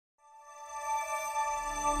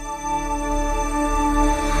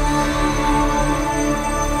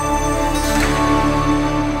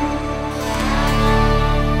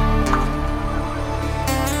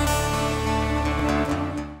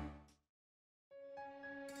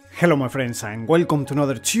Hello my friends and welcome to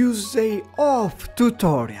another Tuesday of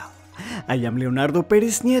tutorial. I am Leonardo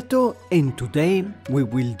Perez Nieto and today we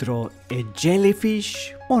will draw a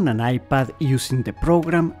jellyfish on an iPad using the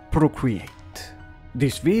program Procreate.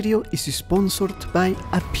 This video is sponsored by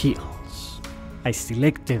Appeals. I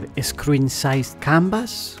selected a screen-sized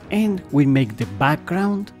canvas and we make the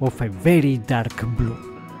background of a very dark blue.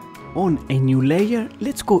 On a new layer,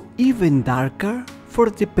 let's go even darker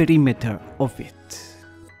for the perimeter of it.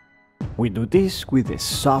 We do this with a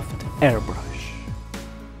soft airbrush.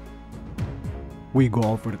 We go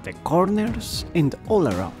over the corners and all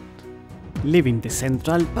around, leaving the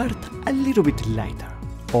central part a little bit lighter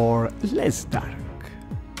or less dark.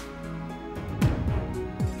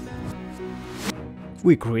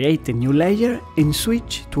 We create a new layer and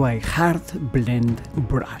switch to a hard blend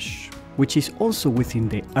brush, which is also within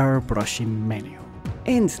the airbrushing menu.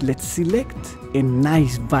 And let's select a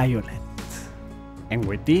nice violet. And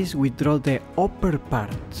with this we draw the upper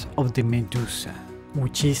part of the Medusa,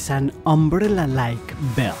 which is an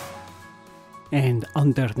umbrella-like bell. And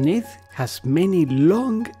underneath has many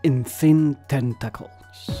long and thin tentacles.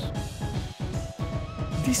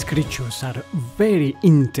 These creatures are very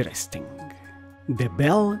interesting. The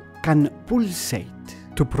bell can pulsate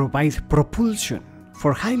to provide propulsion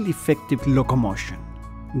for highly effective locomotion.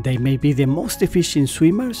 They may be the most efficient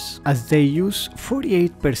swimmers as they use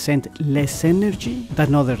 48% less energy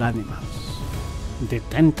than other animals. The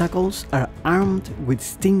tentacles are armed with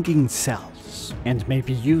stinging cells and may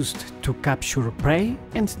be used to capture prey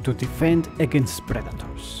and to defend against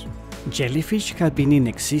predators. Jellyfish have been in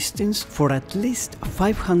existence for at least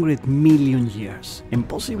 500 million years and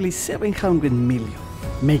possibly 700 million,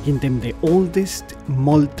 making them the oldest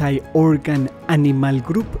multi-organ animal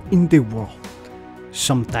group in the world.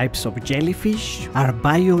 Some types of jellyfish are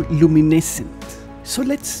bioluminescent, so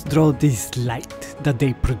let's draw this light that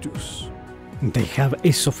they produce. They have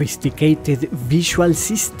a sophisticated visual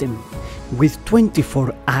system with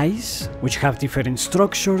 24 eyes, which have different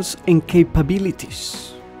structures and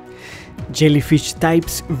capabilities. Jellyfish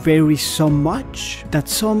types vary so much that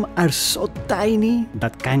some are so tiny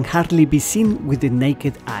that can hardly be seen with the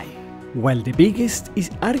naked eye, while the biggest is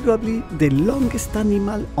arguably the longest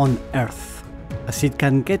animal on Earth, as it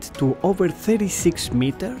can get to over 36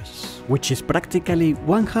 meters, which is practically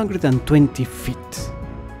 120 feet.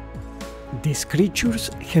 These creatures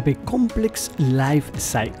have a complex life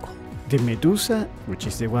cycle. The Medusa, which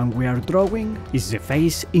is the one we are drawing, is the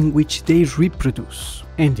phase in which they reproduce,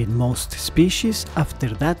 and in most species after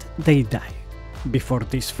that they die. Before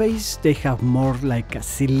this phase they have more like a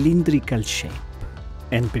cylindrical shape,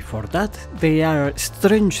 and before that they are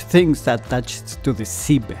strange things attached to the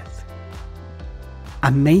seabed.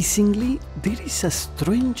 Amazingly, there is a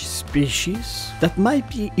strange species that might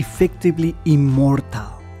be effectively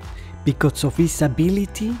immortal because of its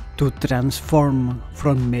ability to transform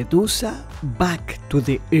from Medusa back to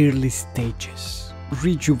the early stages,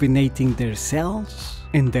 rejuvenating their cells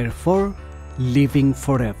and therefore living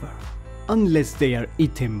forever, unless they are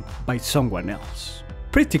eaten by someone else.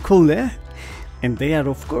 Pretty cool, eh? And they are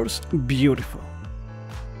of course beautiful.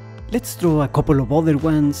 Let's draw a couple of other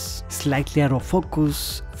ones slightly out of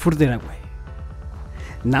focus further away.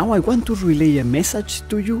 Now I want to relay a message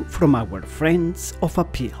to you from our friends of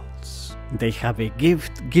Appeals. They have a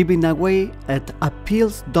gift giving away at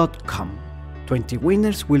appeals.com. 20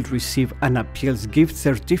 winners will receive an Appeals gift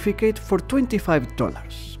certificate for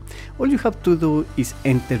 $25. All you have to do is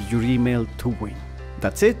enter your email to win.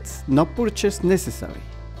 That's it, no purchase necessary.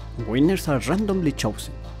 Winners are randomly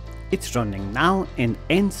chosen. It's running now and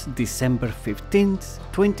ends December 15th,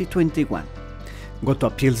 2021. Go to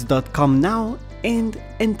appeals.com now and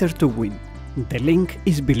enter to win. The link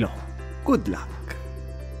is below. Good luck.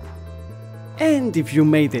 And if you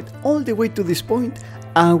made it all the way to this point,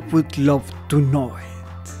 I would love to know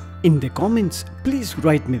it. In the comments, please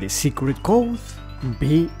write me the secret code,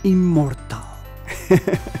 be immortal.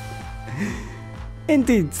 And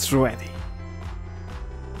it's ready.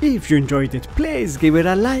 If you enjoyed it, please give it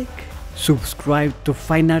a like, subscribe to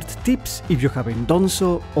Fine Art Tips if you haven't done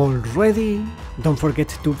so already. Don't forget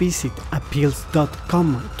to visit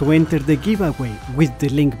appeals.com to enter the giveaway with the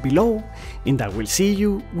link below, and I will see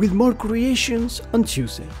you with more creations on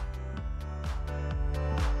Tuesday.